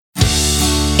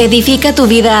Edifica tu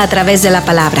vida a través de la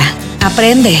palabra.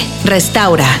 Aprende,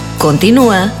 restaura,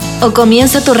 continúa o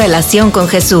comienza tu relación con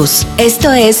Jesús.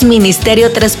 Esto es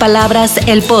Ministerio Tres Palabras,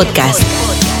 el podcast.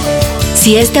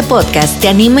 Si este podcast te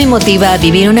anima y motiva a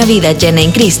vivir una vida llena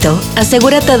en Cristo,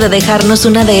 asegúrate de dejarnos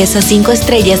una de esas 5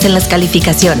 estrellas en las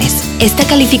calificaciones. Esta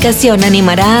calificación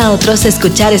animará a otros a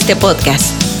escuchar este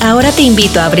podcast. Ahora te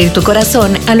invito a abrir tu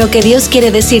corazón a lo que Dios quiere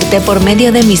decirte por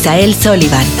medio de Misael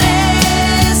Solivan.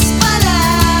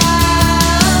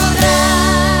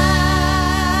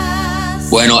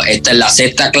 Bueno, esta es la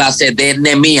 6ª clase de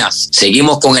Nehemías.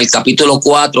 Seguimos con el capítulo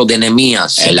 4 de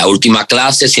Nehemías. En la última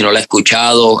clase, si no la ha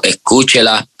escuchado,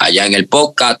 escúchela allá en el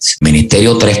podcast.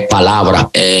 Ministerio Tres Palabras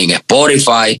en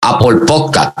Spotify, Apple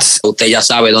Podcasts. Usted ya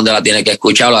sabe dónde la tiene que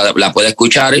escuchar, la puede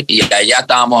escuchar. Y allá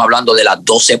estábamos hablando de las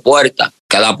 12 puertas.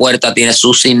 Cada puerta tiene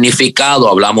su significado,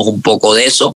 hablamos un poco de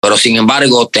eso, pero sin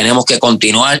embargo tenemos que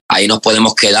continuar. Ahí nos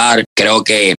podemos quedar, creo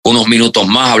que unos minutos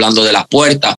más hablando de las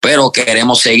puertas, pero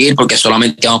queremos seguir porque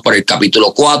solamente vamos por el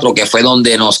capítulo 4, que fue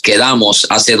donde nos quedamos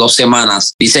hace 2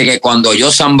 semanas. Dice que cuando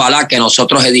oyó Sanballat que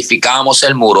nosotros edificábamos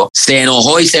el muro, se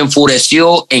enojó y se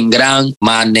enfureció en gran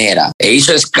manera e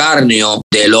hizo escarnio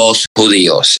de los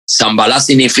judíos. Sanballat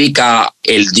significa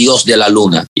el dios de la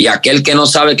luna, y aquel que no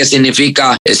sabe qué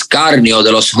significa escarnio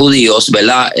de los judíos,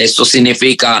 ¿verdad? Esto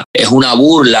significa, es una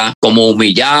burla, como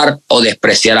humillar o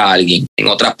despreciar a alguien. En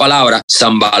otras palabras,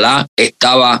 Sanballat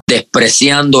estaba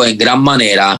despreciando en gran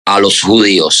manera a los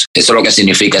judíos. Eso es lo que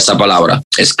significa esa palabra,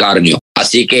 escarnio.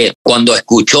 Así que cuando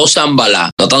escuchó Sanballat,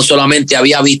 no tan solamente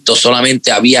había visto,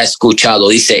 solamente había escuchado.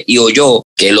 Dice, y oyó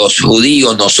que los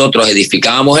judíos, nosotros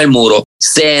edificábamos el muro,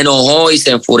 se enojó y se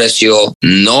enfureció,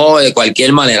 no de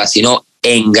cualquier manera, sino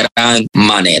en gran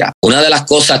manera. Una de las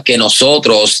cosas que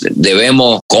nosotros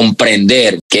debemos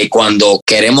comprender, que cuando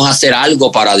queremos hacer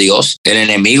algo para Dios, el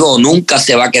enemigo nunca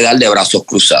se va a quedar de brazos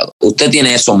cruzados. Usted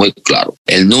tiene eso muy claro.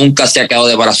 Él nunca se ha quedado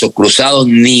de brazos cruzados,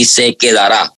 ni se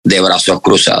quedará de brazos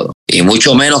cruzados. Y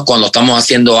mucho menos cuando estamos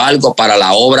haciendo algo para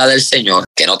la obra del Señor,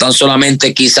 que no tan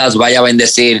solamente quizás vaya a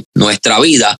bendecir nuestra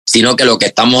vida, sino que lo que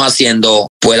estamos haciendo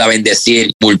pueda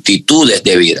bendecir multitudes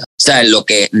de vidas. O sea, lo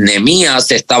que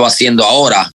Nehemías estaba haciendo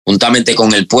ahora, juntamente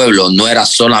con el pueblo, no era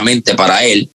solamente para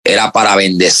él, era para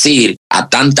bendecir a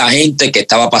tanta gente que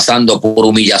estaba pasando por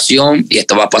humillación y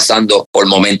estaba pasando por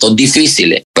momentos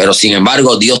difíciles. Pero sin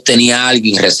embargo, Dios tenía a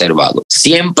alguien reservado.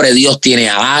 Siempre Dios tiene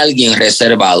a alguien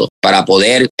reservado para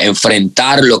poder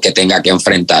enfrentar lo que tenga que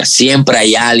enfrentar. Siempre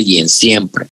hay alguien,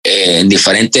 siempre. En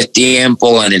diferentes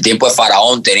tiempos, en el tiempo de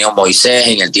Faraón tenía un Moisés,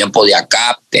 en el tiempo de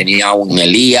Acab tenía un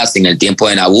Elías, en el tiempo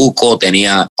de Nabucco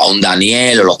tenía a un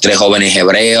Daniel, o los 3 jóvenes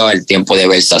hebreos, el tiempo de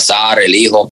Belsasar, el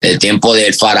hijo, el tiempo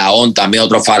del Faraón, también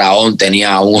otro Faraón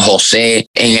tenía a un José,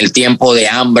 en el tiempo de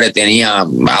hambre tenía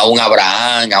a un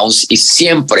Abraham, y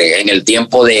siempre en el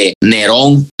tiempo de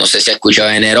Nerón, no sé si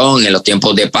escuchaba de Nerón, en los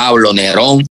tiempos de Pablo,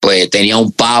 Nerón, pues tenía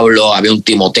un Pablo, había un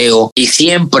Timoteo, y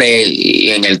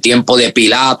siempre en el tiempo de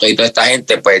Pilato y toda esta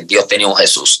gente, pues Dios tenía un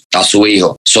Jesús, a su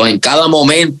hijo. En cada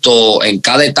momento, en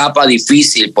cada etapa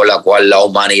difícil por la cual la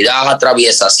humanidad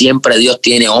atraviesa, siempre Dios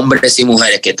tiene hombres y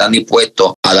mujeres que están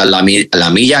dispuestos a dar la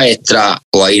milla extra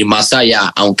o a ir más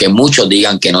allá, aunque muchos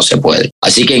digan que no se puede.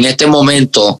 Así que en este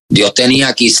momento Dios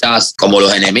tenía quizás como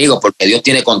los enemigos, porque Dios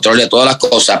tiene control de todas las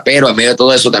cosas, pero en medio de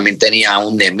todo eso también tenía a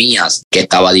un Nehemías que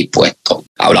estaba dispuesto.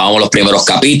 Hablábamos los primeros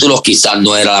capítulos, quizás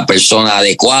no era la persona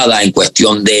adecuada en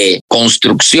cuestión de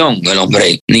construcción, el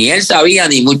hombre. Ni él sabía,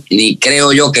 ni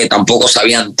creo yo que tampoco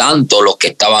sabían tanto los que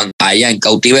estaban allá en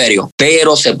cautiverio,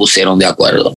 pero se pusieron de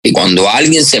acuerdo. Y cuando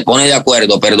alguien se pone de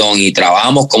acuerdo, y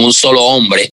trabajamos como un solo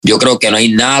hombre, yo creo que no hay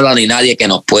nada ni nadie que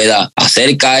nos pueda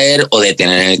hacer caer o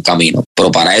detener en el camino.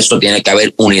 Pero para eso tiene que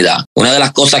haber unidad. Una de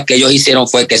las cosas que ellos hicieron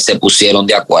fue que se pusieron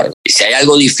de acuerdo. Y si hay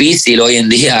algo difícil hoy en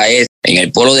día es, en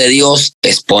el pueblo de Dios,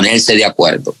 es ponerse de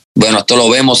acuerdo. Bueno, esto lo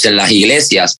vemos en las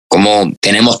iglesias, como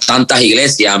tenemos tantas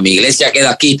iglesias, mi iglesia queda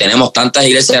aquí, tenemos tantas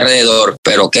iglesias alrededor,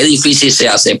 pero qué difícil se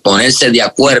hace ponerse de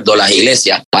acuerdo las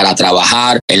iglesias para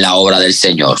trabajar en la obra del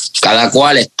Señor. Cada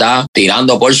cual está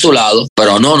tirando por su lado,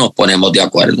 pero no nos ponemos de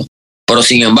acuerdo. Pero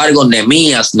sin embargo,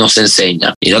 Nehemías nos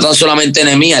enseña. Y no tan solamente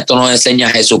Nehemías, esto nos enseña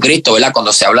a Jesucristo, ¿verdad?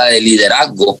 Cuando se habla de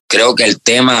liderazgo, creo que el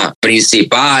tema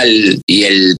principal y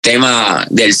el tema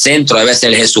del centro debe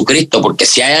ser Jesucristo, porque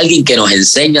si hay alguien que nos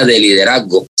enseña de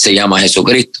liderazgo, se llama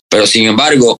Jesucristo. Pero sin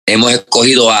embargo, hemos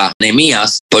escogido a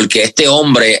Nehemías porque este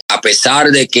hombre, a pesar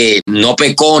de que no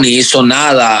pecó ni hizo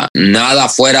nada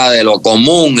fuera de lo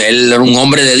común, él era un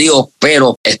hombre de Dios,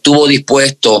 pero estuvo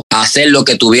dispuesto a hacer lo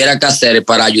que tuviera que hacer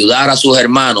para ayudar a sus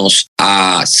hermanos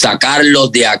a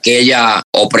sacarlos de aquella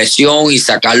opresión y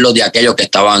sacarlos de aquello que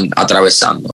estaban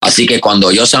atravesando. Así que cuando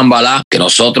oyó Sanballat que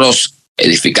nosotros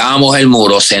edificábamos el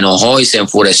muro, se enojó y se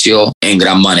enfureció en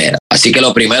gran manera. Así que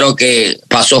lo primero que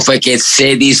pasó fue que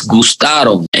se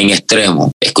disgustaron en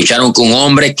extremo. Escucharon que un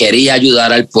hombre quería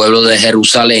ayudar al pueblo de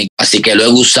Jerusalén. Así que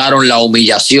luego usaron la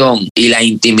humillación y la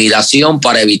intimidación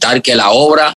para evitar que la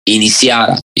obra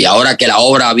iniciara. Y ahora que la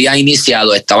obra había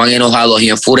iniciado, estaban enojados y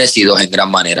enfurecidos en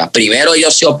gran manera. Primero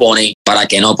ellos se oponen para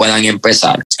que no puedan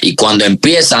empezar. Y cuando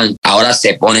empiezan, ahora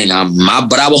se ponen más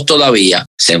bravos todavía,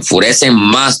 se enfurecen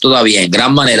más todavía en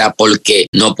gran manera porque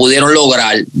no pudieron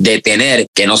lograr detener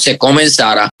que no se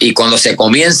comenzara, y cuando se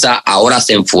comienza, ahora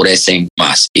se enfurecen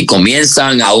más y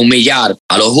comienzan a humillar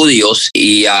a los judíos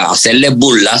y a hacerles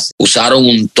burlas. Usaron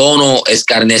un tono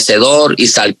escarnecedor y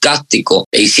sarcástico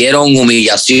e hicieron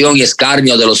humillación y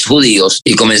escarnio de los judíos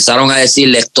y comenzaron a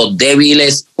decirle: estos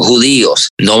débiles judíos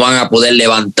no van a poder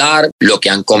levantar lo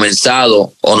que han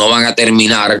comenzado o no van a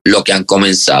terminar lo que han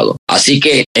comenzado. Así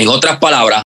que, en otras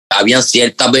palabras, habían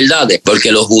ciertas verdades,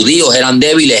 porque los judíos eran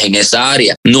débiles en esa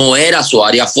área. No era su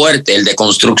área fuerte, el de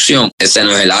construcción. Ese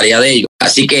no es el área de ellos.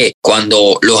 Así que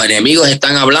cuando los enemigos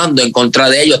están hablando en contra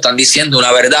de ellos, están diciendo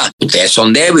una verdad. Ustedes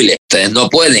son débiles, ustedes no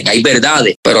pueden, hay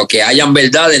verdades. Pero que hayan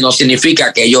verdades no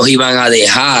significa que ellos iban a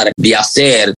dejar de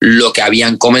hacer lo que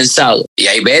habían comenzado. Y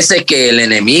hay veces que el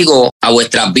enemigo a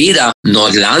vuestras vidas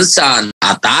nos lanza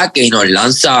ataques y nos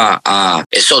lanza a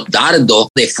esos dardos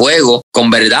de fuego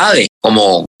con verdades,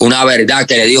 como una verdad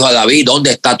que le dijo a David: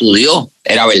 ¿dónde está tu Dios?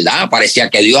 Era verdad,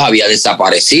 parecía que Dios había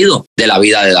desaparecido de la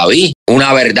vida de David.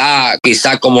 Una verdad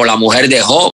quizás como la mujer de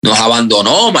Job: nos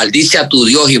abandonó, maldice a tu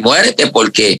Dios y muérete,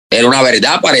 porque era una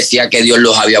verdad, parecía que Dios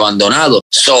los había abandonado.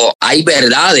 Hay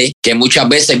verdades que muchas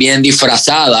veces vienen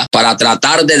disfrazadas para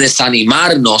tratar de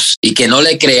desanimarnos y que no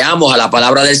le creamos a la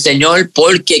palabra del Señor,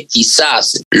 porque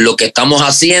quizás lo que estamos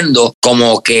haciendo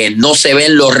como que no se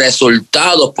ven los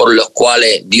resultados por los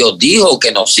cuales Dios dijo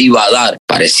que nos iba a dar.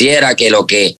 Pareciera que lo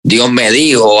que Dios me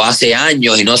dijo hace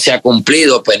años y no se ha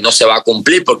cumplido, pues no se va a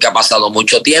cumplir porque ha pasado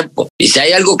mucho tiempo. Y si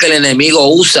hay algo que el enemigo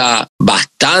usa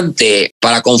bastante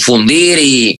para confundir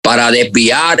y para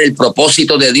desviar el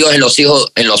propósito de Dios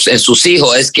en sus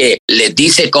hijos, es que les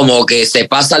dice como que se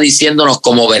pasa diciéndonos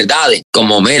como verdades,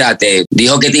 como: mira, te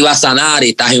dijo que te iba a sanar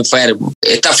y estás enfermo.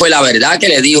 Esta fue la verdad que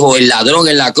le dijo el ladrón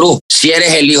en la cruz: si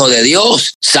eres el Hijo de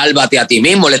Dios, sálvate a ti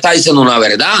mismo. Le está diciendo una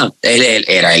verdad. Él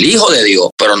era el Hijo de Dios,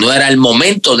 pero no era el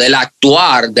momento de él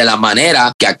actuar de la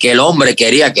manera que aquel hombre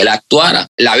quería que él actuara.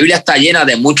 La Biblia está llena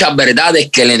de muchas verdades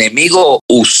que el enemigo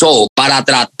usó para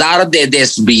tratar de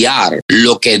desviar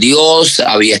lo que Dios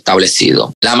había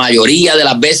establecido. La mayoría de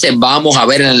las veces vamos a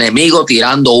ver al enemigo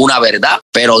tirando una verdad,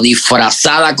 pero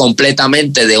disfrazada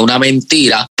completamente de una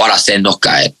mentira para hacernos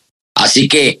caer. Así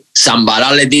que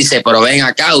Sanballat les dice: pero ven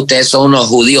acá, ustedes son unos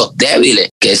judíos débiles,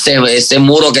 que ese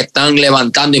muro que están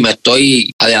levantando, y me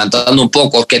estoy adelantando un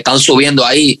poco, que están subiendo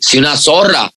ahí, si una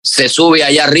zorra se sube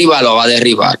allá arriba lo va a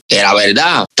derribar. Era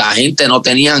verdad, esta gente no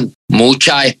tenían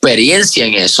mucha experiencia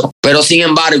en eso, pero sin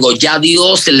embargo ya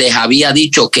Dios les había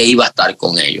dicho que iba a estar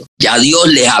con ellos, ya Dios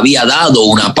les había dado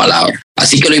una palabra.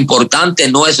 Así que lo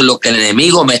importante no es lo que el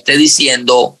enemigo me esté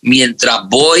diciendo mientras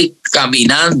voy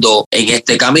caminando en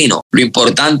este camino. Lo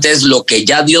importante es lo que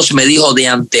ya Dios me dijo de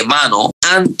antemano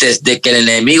antes de que el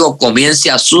enemigo comience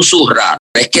a susurrar.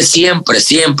 Es que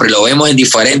siempre lo vemos en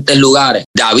diferentes lugares.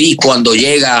 David, cuando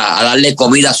llega a darle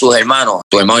comida a sus hermanos,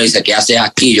 tu hermano dice: ¿qué haces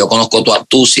aquí? Yo conozco tu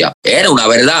astucia. Era una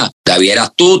verdad. David era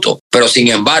astuto, pero sin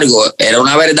embargo era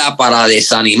una verdad para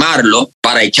desanimarlo,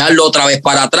 para echarlo otra vez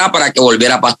para atrás, para que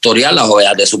volviera a pastorear las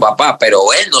ovejas de su papá.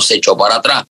 Pero él no se echó para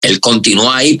atrás. Él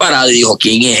continuó ahí parado y dijo: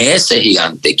 ¿quién es ese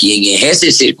gigante? ¿Quién es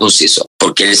ese circunciso?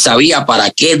 Porque él sabía para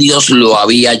qué Dios lo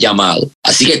había llamado.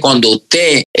 Así que cuando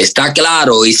usted está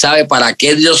claro y sabe para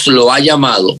qué Dios lo ha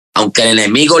llamado, aunque el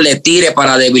enemigo le tire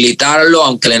para debilitarlo,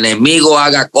 aunque el enemigo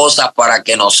haga cosas para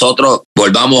que nosotros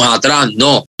volvamos atrás,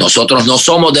 no. Nosotros no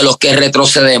somos de los que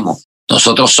retrocedemos.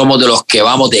 Nosotros somos de los que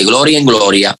vamos de gloria en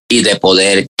gloria y de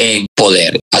poder en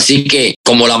poder. Así que,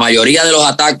 como la mayoría de los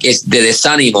ataques de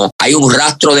desánimo, hay un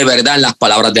rastro de verdad en las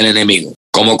palabras del enemigo.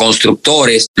 Como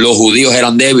constructores, los judíos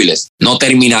eran débiles, no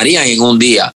terminarían en un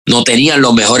día, no tenían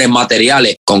los mejores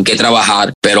materiales con que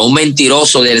trabajar, pero un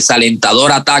mentiroso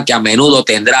desalentador ataque a menudo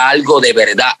tendrá algo de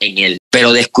verdad en él,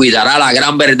 pero descuidará la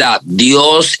gran verdad.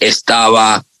 Dios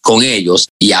estaba con ellos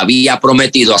y había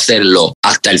prometido hacerlo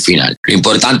hasta el final. Lo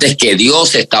importante es que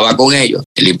Dios estaba con ellos.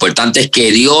 Lo importante es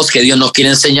que Dios nos quiere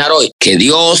enseñar hoy, que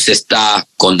Dios está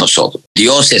con nosotros.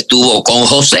 Dios estuvo con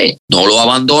José, no lo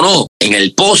abandonó. En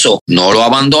el pozo, no lo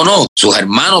abandonó. Sus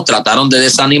hermanos trataron de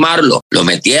desanimarlo, lo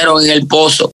metieron en el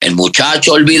pozo. El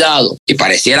muchacho olvidado, y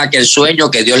pareciera que el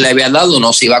sueño que Dios le había dado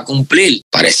no se iba a cumplir.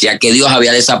 Parecía que Dios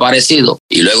había desaparecido.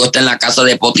 Y luego está en la casa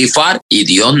de Potifar y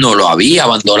Dios no lo había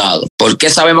abandonado. ¿Por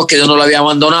qué sabemos que Dios no lo había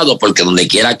abandonado? Porque donde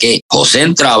quiera que José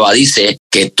entraba, dice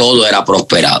que todo era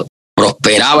prosperado.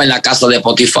 Prosperaba en la casa de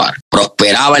Potifar,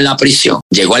 prosperaba en la prisión,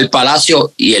 llegó al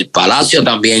palacio y el palacio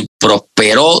también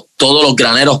prosperó. Todos los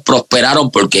graneros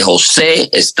prosperaron porque José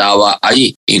estaba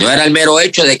allí. Y no era el mero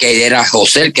hecho de que era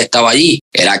José el que estaba allí,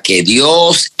 era que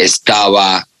Dios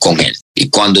estaba con él. Y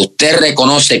cuando usted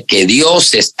reconoce que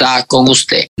Dios está con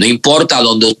usted, no importa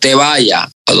dónde usted vaya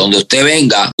o donde usted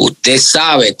venga, usted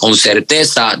sabe con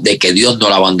certeza de que Dios no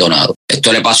lo ha abandonado.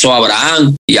 Esto le pasó a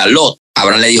Abraham y a Lot.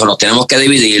 Abraham le dijo, nos tenemos que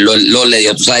dividir. Lot le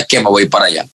dijo, ¿tú sabes qué? Me voy para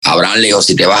allá. Abraham le dijo,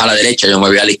 si te vas a la derecha, yo me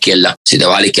voy a la izquierda. Si te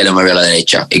vas a la izquierda, yo me voy a la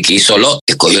derecha. ¿Y qué hizo Lot?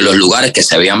 Escogió los lugares que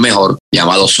se veían mejor,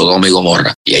 llamados Sodoma y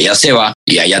Gomorra. Y ella se va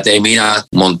y allá termina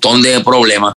un montón de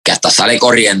problemas, que hasta sale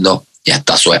corriendo y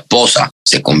hasta su esposa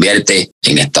se convierte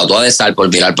en estatua de sal por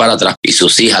mirar para atrás y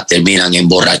sus hijas terminan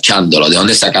emborrachándolo. ¿De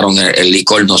dónde sacaron el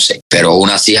licor? No sé, pero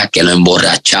unas hijas que lo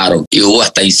emborracharon y hubo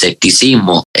hasta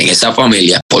insecticismo en esa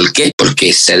familia. ¿Por qué?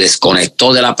 Porque se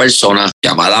desconectó de la persona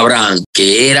llamada Abraham,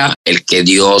 que era el que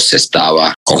Dios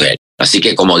estaba con él. Así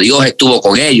que como Dios estuvo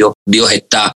con ellos, Dios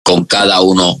está con cada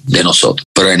uno de nosotros.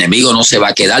 Pero el enemigo no se va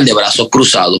a quedar de brazos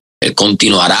cruzados. Él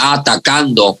continuará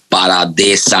atacando para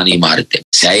desanimarte.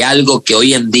 Si hay algo que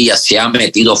hoy en día se ha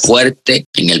metido fuerte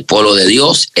en el pueblo de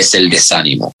Dios, es el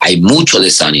desánimo. Hay mucho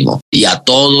desánimo y a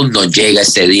todos nos llega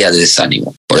ese día de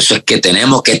desánimo. Por eso es que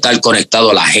tenemos que estar conectados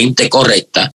a la gente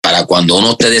correcta para cuando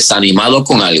uno esté desanimado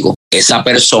con algo, esa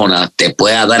persona te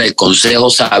pueda dar el consejo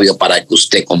sabio para que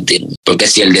usted continúe. Porque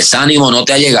si el desánimo no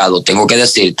te ha llegado, tengo que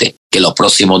decirte que en los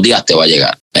próximos días te va a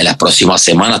llegar, en las próximas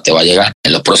semanas te va a llegar,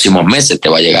 en los próximos meses te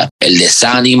va a llegar. El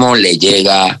desánimo le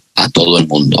llega a todo el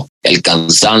mundo. El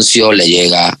cansancio le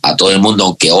llega a todo el mundo,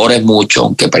 aunque ores mucho,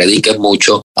 aunque prediques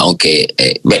mucho, aunque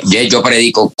yo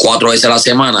predico 4 veces a la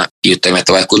semana y usted me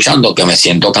estaba escuchando que me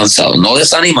siento cansado, no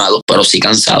desanimado, pero sí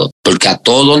cansado, porque a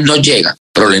todos nos llega.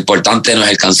 Pero lo importante no es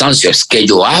el cansancio, es qué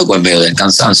yo hago en medio del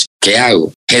cansancio. ¿Qué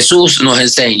hago? Jesús nos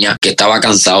enseña que estaba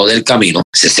cansado del camino,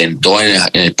 se sentó en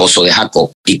el pozo de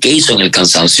Jacob. ¿Y qué hizo en el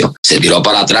cansancio? Se tiró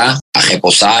para atrás a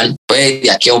reposar. Pues de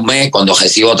aquí a un mes, cuando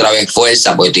recibo otra vez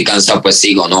fuerza, pues estoy cansado, pues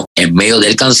sigo. No, en medio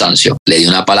del cansancio le dio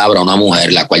una palabra a una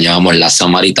mujer, la cual llamamos la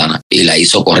samaritana, y la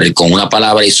hizo correr con una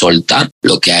palabra y soltar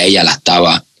lo que a ella la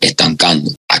estaba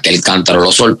estancando. Aquel cántaro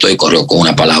lo soltó y corrió con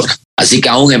una palabra. Así que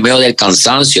aún en medio del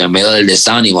cansancio, en medio del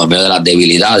desánimo, en medio de las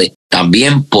debilidades,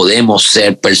 también podemos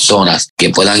ser personas que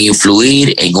puedan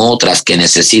influir en otras que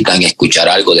necesitan escuchar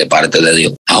algo de parte de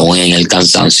Dios, aún en el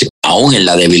cansancio, aún en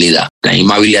la debilidad. La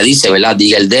misma Biblia dice, ¿verdad?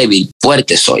 Diga el débil,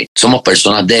 fuerte soy. Somos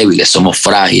personas débiles, somos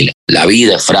frágiles. La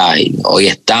vida es frágil. Hoy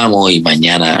estamos y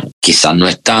mañana quizás no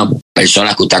estamos.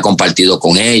 Personas que usted ha compartido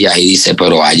con ellas y dice,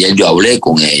 pero ayer yo hablé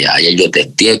con ella, ayer yo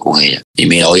testé con ella. Y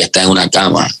mira, hoy está en una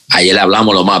cama. Ayer le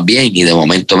hablamos lo más bien y de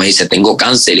momento me dice, tengo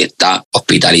cáncer y está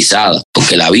hospitalizada.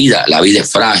 Porque la vida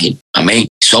es frágil. Amén.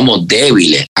 Somos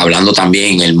débiles, hablando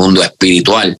también en el mundo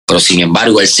espiritual, pero sin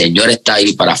embargo el Señor está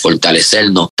ahí para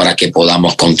fortalecernos, para que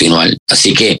podamos continuar.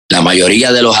 Así que la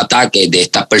mayoría de los ataques de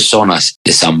estas personas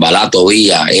de Sanballat,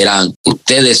 Tobías, eran,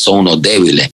 ustedes son unos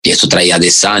débiles, y eso traía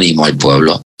desánimo al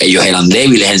pueblo. Ellos eran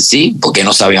débiles en sí porque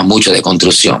no sabían mucho de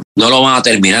construcción. No lo van a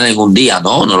terminar en un día,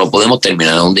 no lo podemos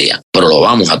terminar en un día, pero lo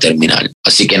vamos a terminar.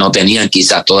 Así que no tenían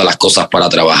quizás todas las cosas para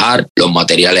trabajar, los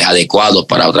materiales adecuados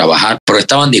para trabajar, pero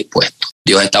estaban dispuestos.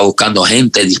 Dios está buscando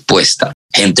gente dispuesta,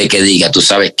 gente que diga, tú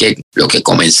sabes qué, lo que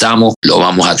comenzamos lo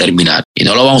vamos a terminar. Y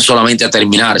no lo vamos solamente a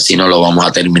terminar, sino lo vamos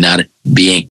a terminar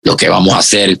bien. Lo que vamos a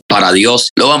hacer para Dios,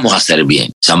 lo vamos a hacer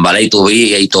bien. Sanballat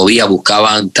y Tobías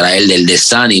buscaban traerle el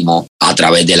desánimo a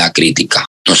través de la crítica.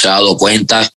 ¿No se ha dado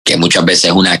cuenta que muchas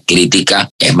veces una crítica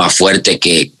es más fuerte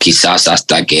que quizás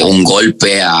hasta que un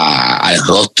golpe al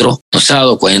rostro? ¿No se ha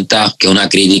dado cuenta que una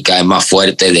crítica es más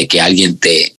fuerte de que alguien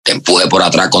te empuje por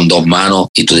atrás con 2 manos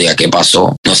y tú digas qué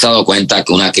pasó? ¿No se ha dado cuenta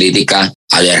que una crítica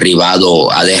ha derribado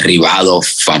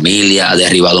familia, ha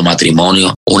derribado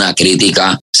matrimonio? Una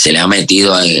crítica se le ha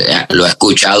metido, lo he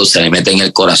escuchado, se le mete en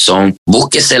el corazón.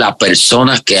 Búsquese las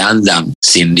personas que andan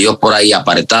sin Dios por ahí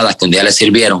apartadas, que un día le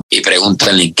sirvieron, y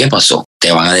pregúntenle qué pasó.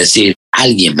 Te van a decir,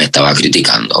 alguien me estaba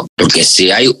criticando. Porque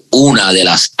si hay una de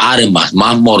las armas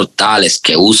más mortales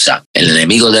que usa el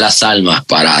enemigo de las almas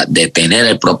para detener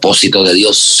el propósito de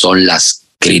Dios, son las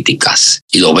críticas.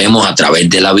 Y lo vemos a través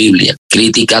de la Biblia.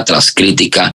 Crítica tras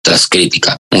crítica tras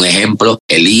crítica. Un ejemplo,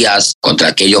 Elías contra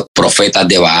aquellos profetas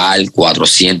de Baal,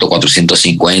 400,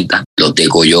 450, los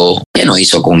degolló. ¿Qué no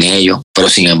hizo con ellos? Pero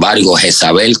sin embargo,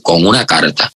 Jezabel con una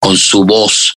carta, con su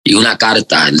voz y una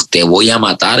carta, te voy a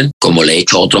matar, como le he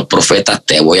hecho a otros profetas,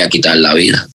 te voy a quitar la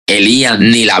vida. Elías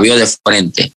ni la vio de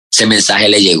frente. Ese mensaje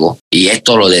le llegó y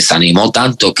esto lo desanimó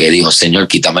tanto que dijo, Señor,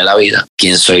 quítame la vida.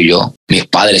 ¿Quién soy yo? Mis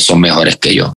padres son mejores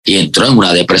que yo. Y entró en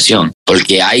una depresión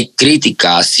porque hay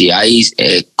críticas y hay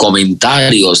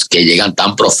comentarios que llegan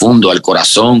tan profundo al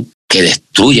corazón que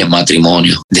destruyen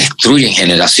matrimonio, destruyen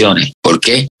generaciones. ¿Por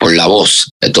qué? Por la voz.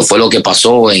 Esto fue lo que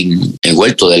pasó en el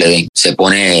huerto del Edén. Se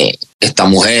pone esta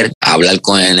mujer a hablar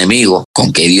con el enemigo,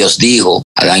 con que Dios dijo.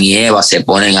 Adán y Eva se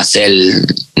ponen a hacer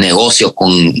negocios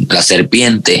con la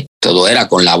serpiente. Todo era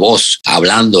con la voz,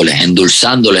 hablándoles,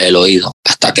 endulzándoles el oído,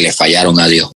 hasta que le fallaron a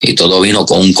Dios. Y todo vino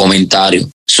con un comentario.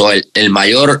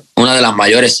 Una de las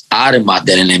mayores armas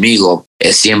del enemigo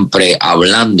es siempre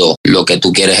hablando lo que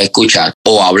tú quieres escuchar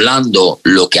o hablando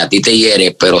lo que a ti te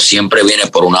hiere, pero siempre viene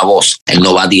por una voz. Él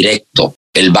no va directo,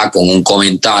 él va con un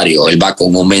comentario, él va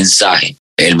con un mensaje.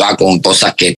 Él va con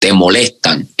cosas que te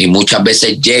molestan y muchas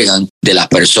veces llegan de las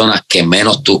personas que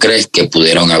menos tú crees que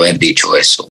pudieron haber dicho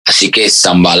eso. Así que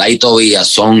Sanbalá y Tobías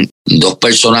son dos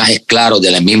personajes claros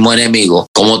del mismo enemigo,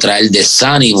 cómo traer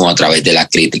desánimo a través de la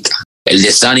crítica. El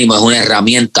desánimo es una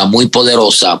herramienta muy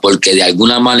poderosa porque de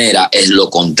alguna manera es lo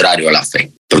contrario a la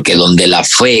fe. Porque donde la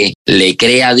fe le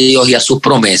cree a Dios y a sus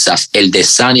promesas, el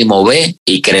desánimo ve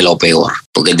y cree lo peor.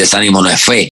 Porque el desánimo no es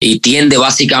fe. Y tiende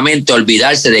básicamente a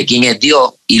olvidarse de quién es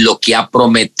Dios y lo que ha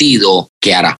prometido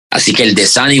que hará. Así que el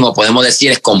desánimo, podemos decir,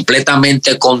 es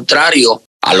completamente contrario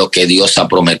a lo que Dios ha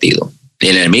prometido. Y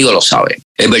el enemigo lo sabe.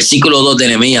 El versículo 2 de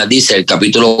Nehemías dice, el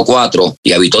capítulo 4,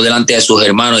 y habitó delante de sus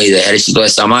hermanos y del ejército de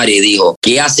Samaria y dijo,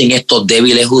 ¿qué hacen estos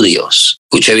débiles judíos?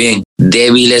 Escuche bien,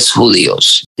 débiles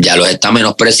judíos. Ya los está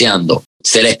menospreciando.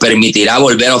 ¿Se les permitirá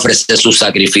volver a ofrecer sus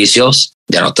sacrificios?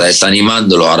 Ya no está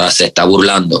desanimándolo, ahora se está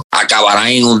burlando. ¿Acabarán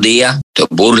en un día? Se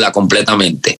burla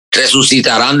completamente.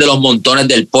 ¿Resucitarán de los montones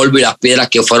del polvo y las piedras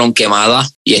que fueron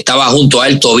quemadas? Y estaba junto a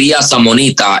él Tobías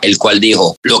amonita, el cual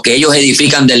dijo, lo que ellos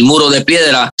edifican del muro de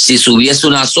piedra, si subiese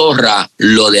una zorra,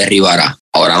 lo derribará.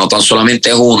 Ahora no tan solamente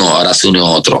es uno, ahora se une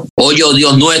otro. Oye, oh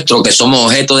Dios nuestro, que somos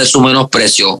objeto de su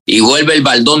menosprecio, y vuelve el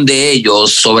baldón de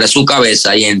ellos sobre su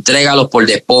cabeza y entrégalos por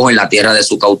despojo en la tierra de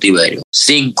su cautiverio.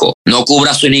 5. No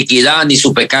cubra su iniquidad ni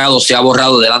su pecado sea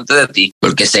borrado delante de ti,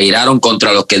 porque se iraron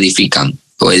contra los que edificaban.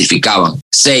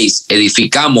 6.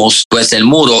 Edificamos pues el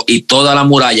muro y toda la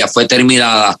muralla fue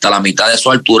terminada hasta la mitad de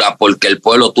su altura porque el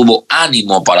pueblo tuvo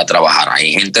ánimo para trabajar.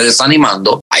 Hay gente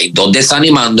desanimando, hay dos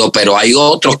desanimando, pero hay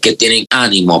otros que tienen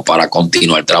ánimo para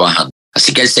continuar trabajando.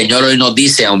 Así que el Señor hoy nos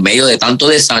dice, en medio de tanto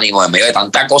desánimo, en medio de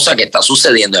tanta cosa que está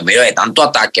sucediendo, en medio de tanto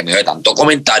ataque, en medio de tanto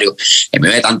comentario, en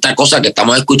medio de tanta cosa que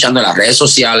estamos escuchando en las redes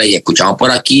sociales y escuchamos por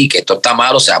aquí, que esto está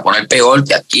malo, se va a poner peor,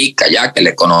 que aquí, que allá, que la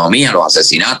economía, los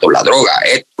asesinatos, la droga,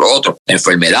 esto, lo otro,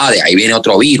 enfermedades, ahí viene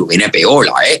otro virus, viene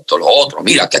peor, esto, lo otro,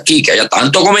 mira que aquí, que haya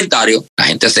tanto comentario, la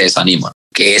gente se desanima.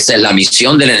 Que esa es la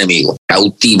misión del enemigo,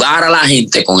 cautivar a la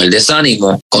gente con el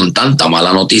desánimo con tanta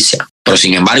mala noticia. Pero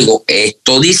sin embargo,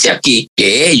 esto dice aquí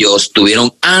que ellos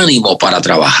tuvieron ánimo para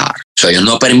trabajar. Ellos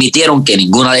no permitieron que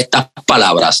ninguna de estas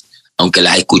palabras, aunque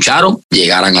las escucharon,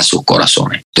 llegaran a sus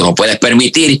corazones. Tú no puedes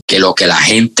permitir que lo que la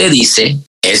gente dice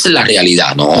es la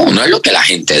realidad. No es lo que la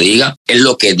gente diga, es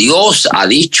lo que Dios ha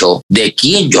dicho de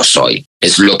quién yo soy.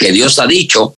 Es lo que Dios ha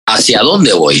dicho hacia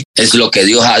dónde voy. Es lo que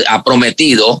Dios ha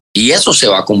prometido y eso se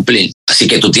va a cumplir. Así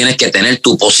que tú tienes que tener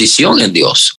tu posición en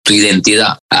Dios, tu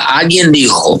identidad. Alguien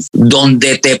dijo,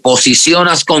 donde te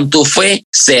posicionas con tu fe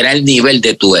será el nivel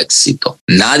de tu éxito.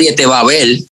 Nadie te va a ver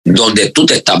donde tú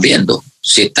te estás viendo.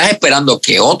 Si estás esperando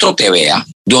que otro te vea,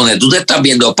 donde tú te estás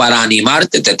viendo para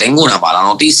animarte, te tengo una mala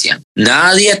noticia.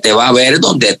 Nadie te va a ver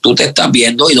donde tú te estás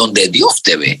viendo y donde Dios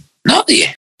te ve.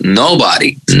 Nadie.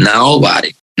 Nobody.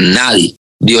 Nadie.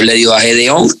 Dios le dio a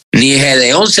Gedeón, ni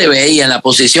Gedeón se veía en la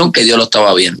posición que Dios lo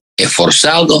estaba viendo.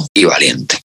 Esforzado y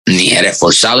valiente. Ni era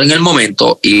esforzado en el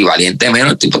momento y valiente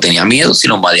menos. El tipo tenía miedo si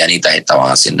los madianitas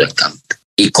estaban haciendo el canto.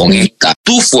 Y con esta,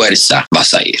 tu fuerza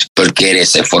vas a ir. Porque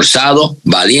eres esforzado,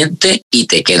 valiente y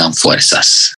te quedan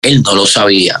fuerzas. Él no lo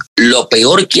sabía. Lo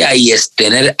peor que hay es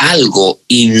tener algo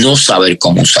y no saber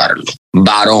cómo usarlo.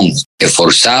 varón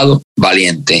esforzado,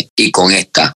 valiente, y con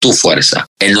esta tu fuerza.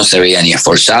 Él no se veía ni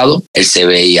esforzado, él se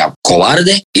veía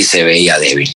cobarde y se veía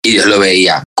débil. Y Dios lo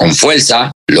veía con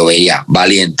fuerza, lo veía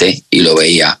valiente y lo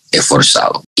veía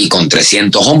esforzado. Y con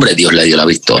 300 hombres Dios le dio la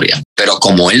victoria. Pero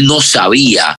como él no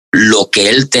sabía lo que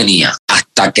él tenía,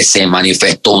 hasta que se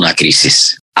manifestó una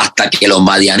crisis, hasta que los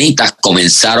madianitas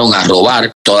comenzaron a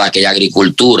robar toda aquella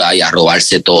agricultura y a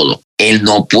robarse todo. Él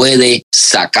no puede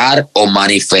sacar o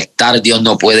manifestar, Dios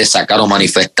no puede sacar o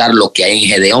manifestar lo que hay en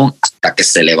Gedeón hasta que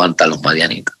se levantan los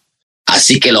madianitas.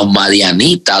 Así que los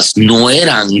madianitas no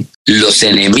eran los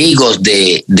enemigos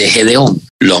de Gedeón.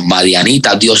 Los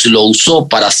madianitas Dios lo usó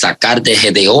para sacar de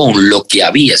Gedeón lo que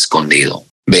había escondido.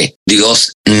 Ve,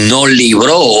 Dios no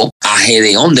libró a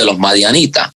Gedeón de los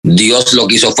madianitas. Dios lo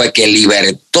que hizo fue que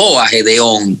libertó a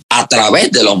Gedeón a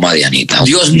través de los madianitas.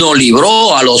 Dios no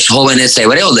libró a los jóvenes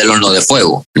hebreos del horno de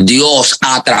fuego. Dios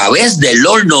a través del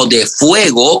horno de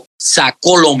fuego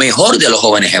sacó lo mejor de los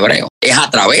jóvenes hebreos. Es a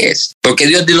través. Porque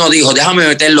Dios no dijo, déjame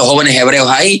meter los jóvenes hebreos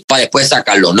ahí para después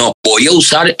sacarlo. No, voy a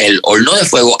usar el horno de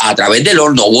fuego. A través del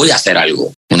horno voy a hacer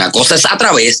algo. Una cosa es a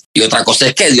través y otra cosa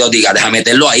es que Dios diga, déjame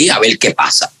meterlo ahí a ver qué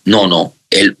pasa. No.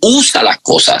 Él usa las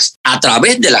cosas a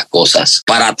través de las cosas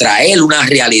para traer una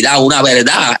realidad, una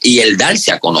verdad y el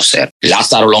darse a conocer.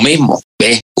 Lázaro lo mismo.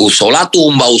 ¿Ves? Usó la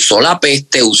tumba, usó la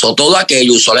peste, usó todo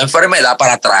aquello, usó la enfermedad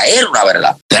para traer una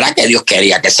verdad. No era que Dios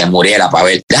quería que se muriera para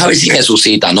ver, déjame ver si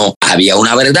resucita. No, había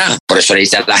una verdad. Por eso le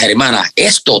dice a las hermanas,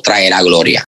 esto traerá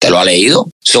gloria. ¿Te lo ha leído?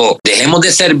 Dejemos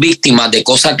de ser víctimas de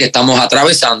cosas que estamos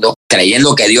atravesando,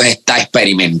 creyendo que Dios está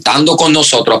experimentando con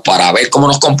nosotros para ver cómo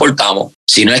nos comportamos,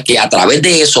 sino es que a través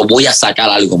de eso voy a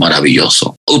sacar algo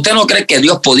maravilloso. ¿Usted no cree que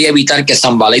Dios podía evitar que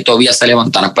Sanballat y Tobías se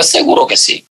levantaran? Pues seguro que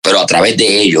sí. Pero a través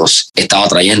de ellos estaba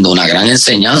trayendo una gran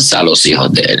enseñanza a los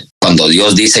hijos de él. Cuando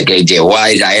Dios dice que llevó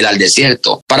a Israel al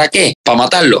desierto, ¿para qué? ¿Para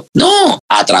matarlo? No,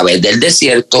 a través del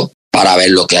desierto para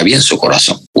ver lo que había en su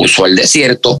corazón. Usó el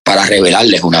desierto para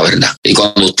revelarles una verdad. Y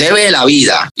cuando usted ve la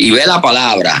vida y ve la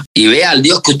palabra y ve al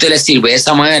Dios que usted le sirve de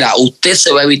esa manera, usted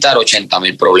se va a evitar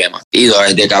 80,000 problemas y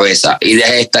dolores de cabeza. Y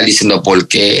deje de estar diciendo por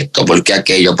qué esto, por qué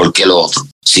aquello, por qué lo otro.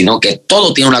 Sino que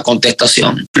todo tiene una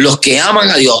contestación. Los que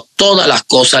aman a Dios, todas las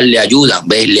cosas le ayudan,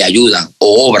 ¿ves? Le ayudan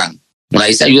o obran. Una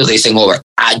dice ayuda, dicen obra.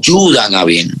 Ayudan a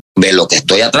bien. Ve lo que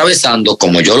estoy atravesando,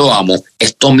 como yo lo amo,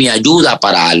 esto me ayuda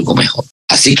para algo mejor.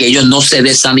 Así que ellos no se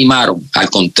desanimaron, al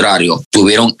contrario,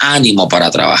 tuvieron ánimo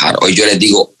para trabajar. Hoy yo les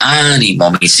digo,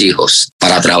 ánimo, mis hijos,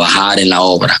 para trabajar en la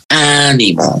obra.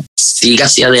 Ánimo, siga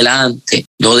hacia adelante.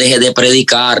 No dejes de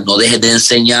predicar, no dejes de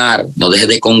enseñar, no dejes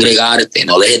de congregarte,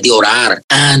 no dejes de orar.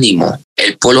 Ánimo,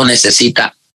 el pueblo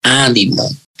necesita ánimo.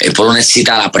 El pueblo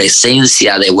necesita la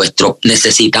presencia de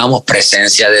necesitamos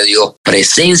presencia de Dios.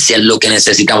 Presencia es lo que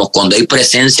necesitamos. Cuando hay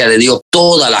presencia de Dios,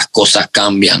 todas las cosas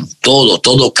cambian. Todo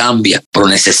cambia. Pero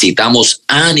necesitamos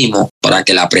ánimo para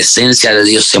que la presencia de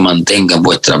Dios se mantenga en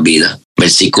vuestras vidas.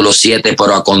 Versículo 7,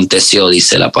 pero aconteció,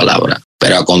 dice la palabra.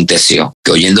 Pero aconteció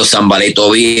que oyendo Sanballat y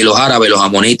Tobías y los árabes, los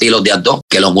amonitas y los de Asdod,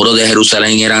 que los muros de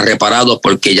Jerusalén eran reparados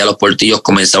porque ya los portillos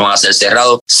comenzaban a ser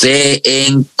cerrados, se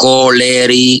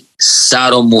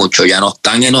encolerizaron mucho. Ya no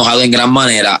están enojados en gran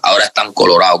manera, ahora están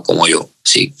colorados como yo.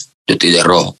 Sí, yo estoy de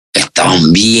rojo.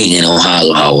 Estaban bien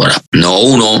enojados ahora. No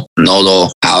uno, no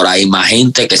dos. Ahora hay más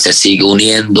gente que se sigue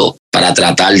uniendo para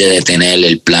tratar de detener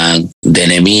el plan de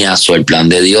Nehemías o el plan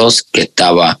de Dios que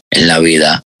estaba en la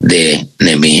vida de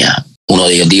Nehemías. Uno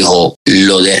de ellos dijo,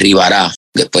 lo derribará.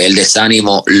 Después del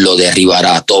desánimo, lo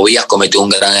derribará. Tobías cometió un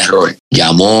gran error.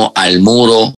 Llamó al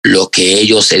muro lo que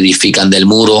ellos edifican del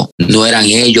muro. No eran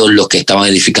ellos los que estaban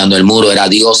edificando el muro, era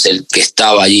Dios el que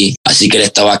estaba allí. Así que él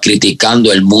estaba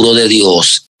criticando el muro de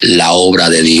Dios, la obra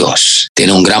de Dios.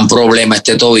 Tiene un gran problema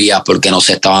Tobías porque no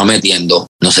se estaba metiendo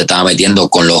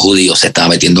con los judíos, se estaba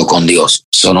metiendo con Dios.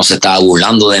 Eso no se estaba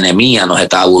burlando de Nehemías, no se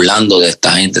estaba burlando de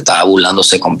esta gente, estaba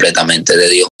burlándose completamente de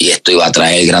Dios. Y esto iba a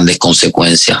traer grandes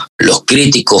consecuencias. Los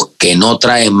críticos que no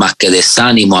traen más que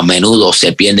desánimo a menudo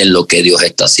se pierden lo que Dios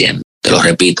está haciendo. Te lo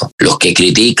repito, los que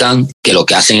critican, que lo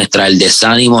que hacen es traer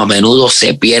desánimo, a menudo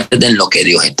se pierden lo que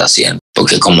Dios está haciendo.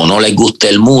 Porque como no les gusta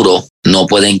el muro, no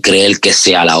pueden creer que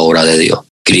sea la obra de Dios.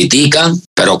 Critican,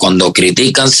 pero cuando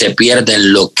critican se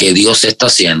pierden lo que Dios está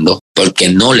haciendo porque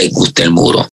no les gusta el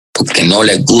muro, porque no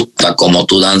les gusta cómo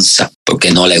tú danzas, porque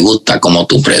no les gusta cómo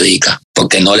tú predicas,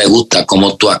 porque no les gusta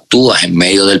cómo tú actúas en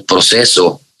medio del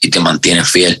proceso y te mantienes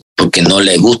fiel, porque no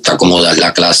les gusta cómo das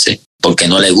la clase, porque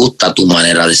no les gusta tu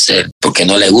manera de ser, porque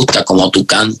no les gusta cómo tú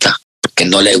cantas, porque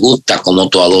no le gusta cómo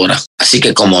tú adoras. Así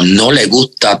que como no le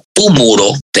gusta tu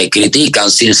muro, te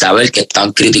critican sin saber que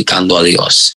están criticando a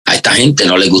Dios. A esta gente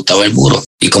no le gustaba el muro.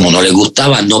 Y como no les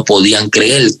gustaba, no podían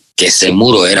creer que ese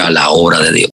muro era la obra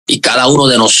de Dios. Y cada uno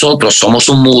de nosotros somos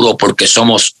un muro porque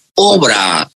somos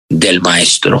obra del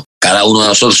Maestro. Cada uno de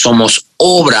nosotros somos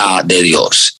obra de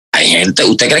Dios. Hay gente,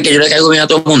 ¿usted cree que yo le caigo bien a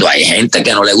todo el mundo? Hay gente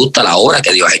que no le gusta la obra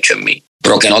que Dios ha hecho en mí.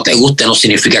 Pero que no te guste no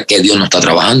significa que Dios no está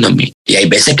trabajando en mí. Y hay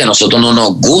veces que a nosotros no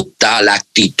nos gusta la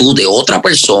actitud de otra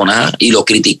persona y lo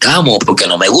criticamos porque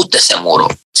no me gusta ese muro,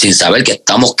 sin saber que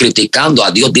estamos criticando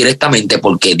a Dios directamente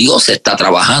porque Dios está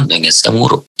trabajando en ese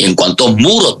muro. Y en cuantos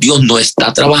muros Dios no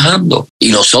está trabajando. Y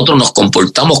nosotros nos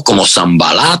comportamos como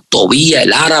Sanbalat, Tobías,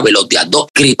 el árabe, los de Adó,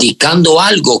 criticando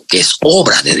algo que es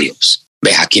obra de Dios.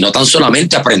 ¿Ves? Aquí no tan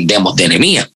solamente aprendemos de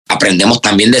Nehemías, aprendemos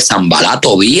también de Sanbalat,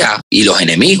 Tobías y los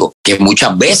enemigos, que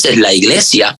muchas veces la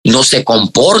iglesia no se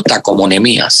comporta como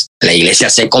Nehemías. La iglesia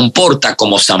se comporta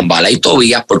como Sanbalat y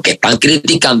Tobías porque están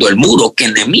criticando el muro que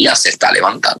Nehemías se está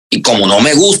levantando. Y como no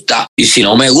me gusta, y si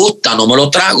no me gusta, no me lo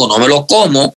trago, no me lo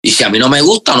como, y si a mí no me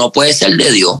gusta, no puede ser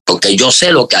de Dios, porque yo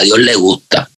sé lo que a Dios le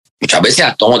gusta. Muchas veces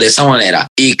actuamos de esa manera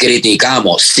y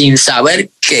criticamos sin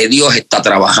saber que Dios está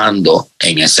trabajando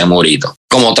en ese murito.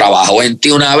 Como trabajó en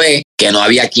ti una vez, que no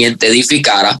había quien te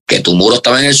edificara, que tu muro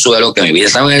estaba en el suelo, que mi vida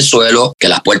estaba en el suelo, que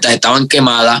las puertas estaban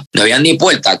quemadas, no había ni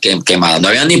puertas quemadas, no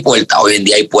había ni puertas. Hoy en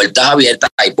día hay puertas abiertas,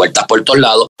 hay puertas por todos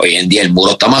lados. Hoy en día el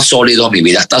muro está más sólido, mi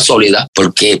vida está sólida,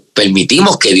 porque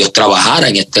permitimos que Dios trabajara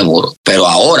en este muro. Pero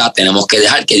ahora tenemos que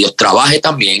dejar que Dios trabaje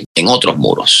también en otros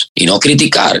muros. Y no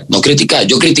criticar.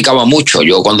 Yo criticaba mucho.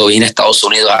 Yo cuando vine a Estados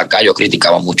Unidos acá, yo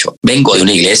criticaba mucho. Vengo de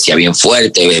una iglesia bien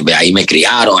fuerte, ahí me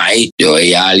criaron, ahí yo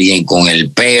veía a alguien con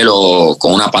el pelo,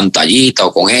 con una pantallita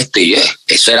o con esto, y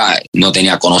eso era, no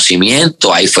tenía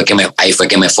conocimiento, ahí fue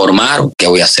que me formaron. ¿Qué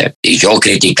voy a hacer? Y yo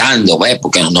criticando,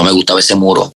 porque no me gustaba ese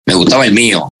muro, me gustaba el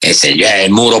mío,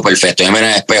 el muro perfecto. Yo me en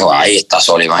el espejo, ahí está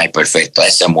Solivan, ahí perfecto,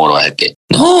 ese muro es el que...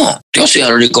 No, yo soy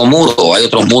el único muro. Hay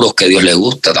otros muros que Dios le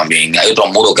gusta también, hay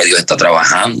otros muros que Dios está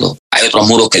trabajando, hay otros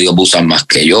muros que Dios usa más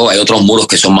que yo, hay otros muros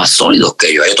que son más sólidos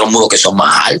que yo, hay otros muros que son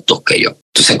más altos que yo.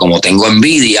 Entonces, como tengo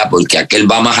envidia porque aquel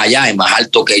va más allá, es más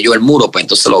alto que yo el muro, pues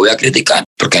entonces lo voy a criticar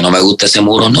porque no me gusta ese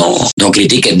muro. No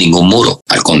critiques ningún muro.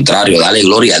 Al contrario, dale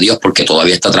gloria a Dios porque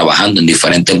todavía está trabajando en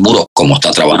diferentes muros como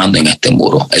está trabajando en este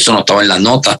muro. Eso no estaba en las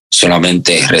notas,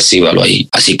 solamente recíbalo ahí.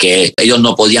 Así que ellos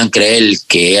no podían creer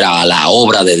que era la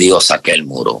obra de Dios aquel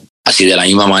muro. Así de la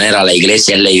misma manera, la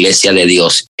iglesia es la iglesia de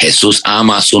Dios. Jesús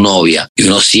ama a su novia y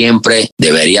uno siempre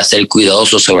debería ser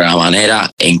cuidadoso sobre la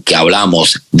manera en que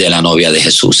hablamos de la novia de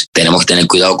Jesús. Tenemos que tener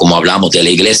cuidado como hablamos de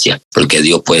la iglesia, porque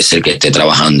Dios puede ser que esté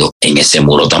trabajando en ese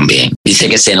muro también. Dice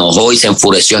que se enojó y se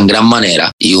enfureció en gran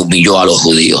manera y humilló a los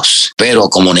judíos.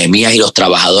 Pero como Nehemías y los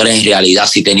trabajadores en realidad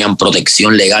sí tenían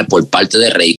protección legal por parte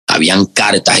del rey, habían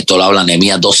cartas, esto lo habla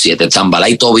Nehemías 2:7, Sanbalat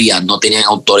y Tobías no tenían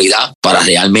autoridad para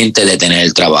realmente detener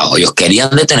el trabajo. Ellos querían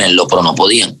detenerlo, pero no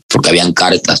podían, porque habían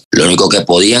cartas. Lo único que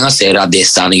podían hacer era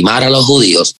desanimar a los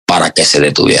judíos para que se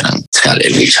detuvieran.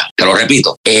 Aleluya. Te lo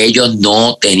repito, ellos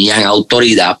no tenían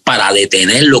autoridad para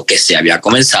detener lo que se había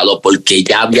comenzado, porque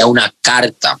ya había una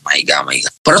carta. My God.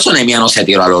 Por eso Nehemías no se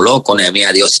tiró a lo loco.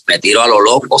 Nehemías, Dios, me tiro a lo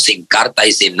loco, sin carta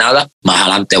y sin nada, más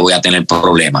adelante voy a tener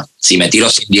problemas. Si me tiro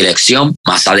sin dirección,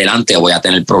 más adelante voy a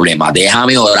tener problemas.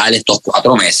 Déjame orar estos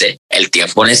 4 meses, el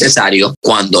tiempo necesario.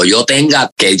 Cuando yo tenga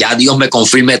que ya Dios me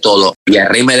confirme todo y el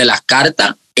rey me dé las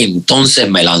cartas, entonces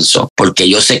me lanzo, porque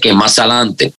yo sé que más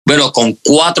adelante, con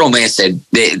 4 meses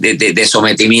de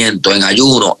sometimiento, en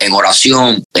ayuno, en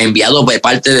oración, enviado de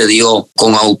parte de Dios,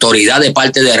 con autoridad de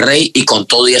parte del rey, y con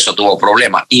todo eso tuvo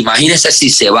problemas. Imagínese si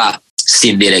se va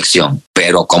sin dirección,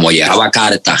 pero como llegaba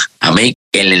cartas, amén,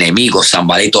 el enemigo,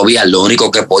 Sanbalat y Tobías, lo único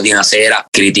que podían hacer era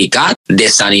criticar,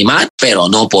 desanimar, pero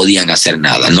no podían hacer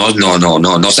nada.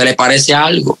 No se le parece a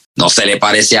algo. ¿No se le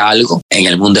parece a algo en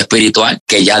el mundo espiritual?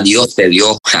 Que ya Dios te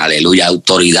dio, aleluya,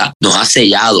 autoridad. Nos ha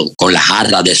sellado con las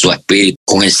arras de su espíritu,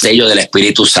 con el sello del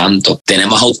Espíritu Santo.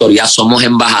 Tenemos autoridad, somos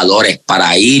embajadores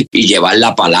para ir y llevar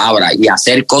la palabra y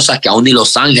hacer cosas que aún ni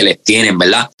los ángeles tienen,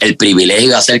 ¿verdad? El privilegio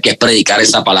de hacer, que es predicar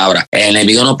esa palabra. El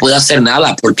enemigo no puede hacer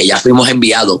nada porque ya fuimos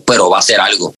enviados, pero va a hacer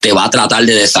algo. Te va a tratar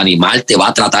de desanimar, te va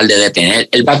a tratar de detener.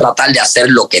 Él va a tratar de hacer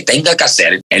lo que tenga que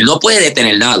hacer. Él no puede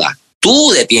detener nada.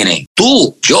 Tú detienes,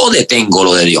 yo detengo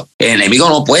lo de Dios. El enemigo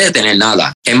no puede detener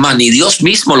nada. Es más, ni Dios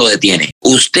mismo lo detiene.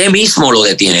 Usted mismo lo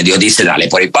detiene. Dios dice, dale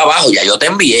por ahí para abajo, ya yo te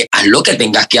envié, haz lo que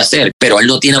tengas que hacer. Pero él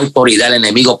no tiene autoridad, el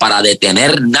enemigo, para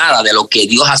detener nada de lo que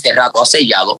Dios hace rato ha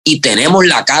sellado. Y tenemos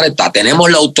la carta, tenemos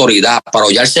la autoridad para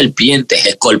hollar serpientes,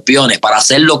 escorpiones, para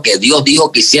hacer lo que Dios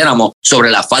dijo que hiciéramos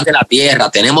sobre la faz de la tierra.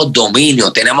 Tenemos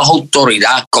dominio, tenemos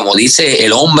autoridad, como dice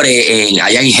el hombre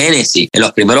allá en Génesis, en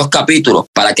los primeros capítulos,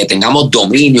 para que tengamos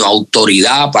dominio,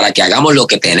 autoridad, para que hagamos lo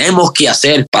que tenemos que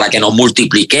hacer, para que nos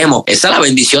multipliquemos. Esa es la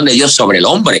bendición de Dios sobre el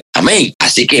hombre. Amén.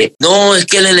 Así que no es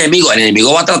que el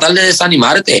enemigo va a tratar de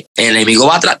desanimarte. El enemigo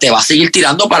te va a seguir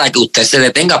tirando para que usted se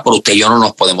detenga, pero usted y yo no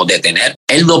nos podemos detener.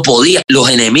 Él no podía. Los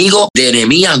enemigos de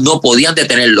Nehemías no podían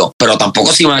detenerlo, pero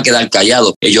tampoco se iban a quedar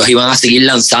callados. Ellos iban a seguir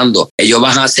lanzando. Ellos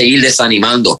van a seguir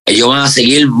desanimando. Ellos van a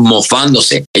seguir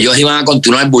mofándose. Ellos iban a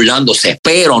continuar burlándose,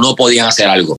 pero no podían hacer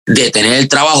algo. Detener el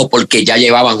trabajo porque ya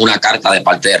llevaban una carta de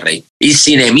parte del rey. Y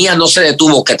si Nehemías no se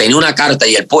detuvo, que tenía una carta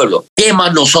y el pueblo, ¿qué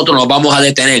más nosotros nos vamos a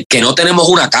detener? Que no tenemos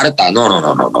una carta. No,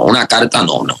 una carta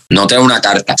no tenemos una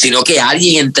carta, sino que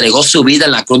alguien entregó su vida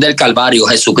en la cruz del Calvario,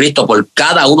 Jesucristo, por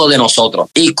cada uno de nosotros,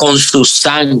 y con su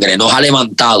sangre nos ha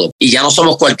levantado. Y ya no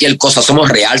somos cualquier cosa, somos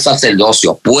real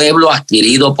sacerdocio, pueblo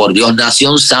adquirido por Dios,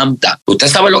 nación santa. ¿Usted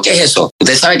sabe lo que es eso?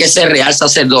 ¿Usted sabe que ese real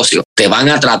sacerdocio te van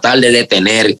a tratar de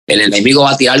detener? El enemigo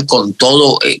va a tirar con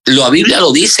todo. La Biblia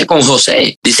lo dice con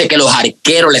José. Dice que los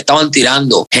arqueros le estaban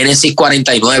tirando. Génesis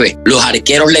 49. Los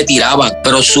arqueros le tiraban,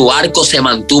 pero su arco se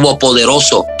mantuvo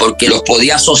poderoso porque los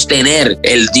podía sostener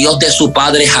el Dios de su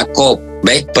padre Jacob.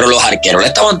 ¿Ves? Pero los arqueros le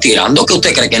estaban tirando. ¿Qué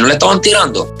usted cree que no le estaban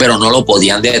tirando? Pero no lo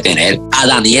podían detener. A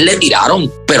Daniel le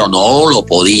tiraron, pero no lo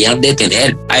podían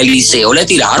detener. A Eliseo le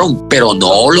tiraron, pero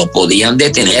no lo podían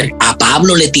detener. A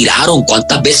Pablo le tiraron.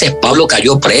 ¿Cuántas veces Pablo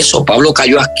cayó preso? Pablo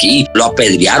cayó aquí. Lo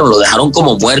apedrearon, lo dejaron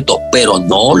como muerto, pero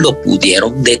no lo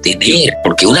pudieron detener.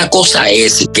 Porque una cosa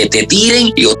es que te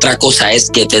tiren y otra cosa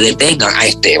es que te detengan. A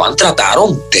Esteban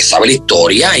trataron. Usted sabe la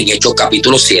historia en Hechos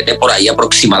capítulo 7, por ahí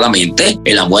aproximadamente,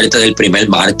 en la muerte del primer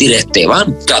mártir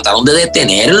Esteban. Trataron de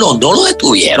detenerlo, no lo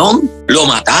detuvieron. Lo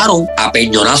mataron a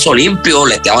peñonazo limpio,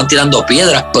 le estaban tirando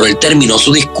piedras, pero él terminó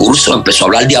su discurso, empezó a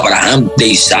hablar de Abraham, de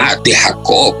Isaac, de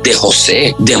Jacob, de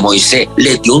José, de Moisés.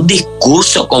 Le dio un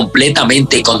discurso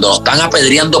completamente, y cuando lo están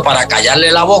apedreando para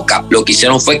callarle la boca, lo que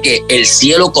hicieron fue que el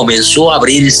cielo comenzó a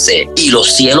abrirse y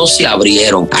los cielos se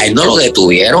abrieron. A él no lo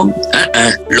detuvieron.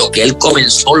 Lo que él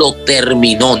comenzó lo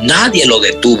terminó. Nadie lo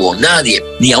detuvo, nadie,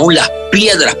 ni aún las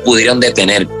piedras pudieron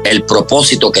detener el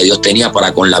propósito que Dios tenía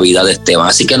para con la vida de Esteban.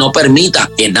 Así que no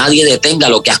permita que nadie detenga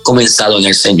lo que has comenzado en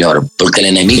el Señor, porque el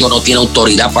enemigo no tiene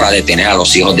autoridad para detener a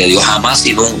los hijos de Dios, jamás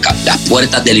y nunca. Las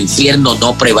puertas del infierno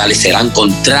no prevalecerán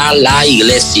contra la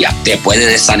iglesia. Te puede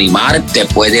desanimar, te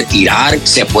puede tirar,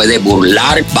 se puede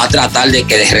burlar, va a tratar de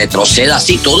que retrocedas.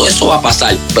 Sí, todo eso va a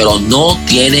pasar, pero no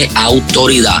tiene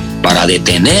autoridad para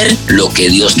detener lo que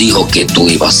Dios dijo que tú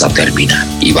ibas a terminar.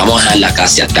 Y vamos a dejar la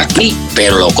clase hasta aquí,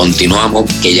 pero lo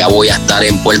continuamos, que ya voy a estar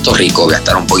en Puerto Rico, voy a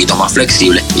estar un poquito más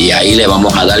flexible y ahí le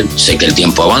vamos a dar. Sé que el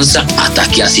tiempo avanza, hasta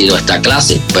aquí ha sido esta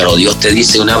clase, pero Dios te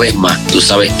dice una vez más, tú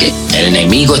sabes que el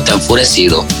enemigo está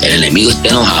enfurecido, el enemigo está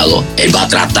enojado, él va a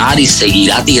tratar y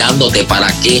seguirá tirándote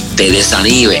para que te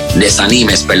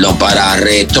desanimes, para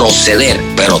retroceder,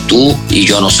 pero tú y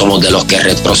yo no somos de los que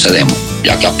retrocedemos.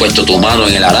 Ya que has puesto tu mano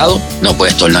en el arado, no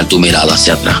puedes tornar tu mirada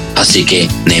hacia atrás. Así que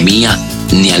Nehemías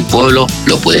ni al pueblo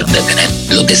lo pudieron detener.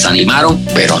 Los desanimaron,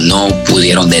 pero no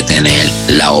pudieron detener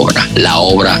la obra. La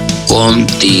obra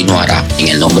continuará en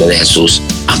el nombre de Jesús.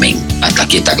 Amén. Hasta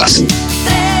aquí esta clase.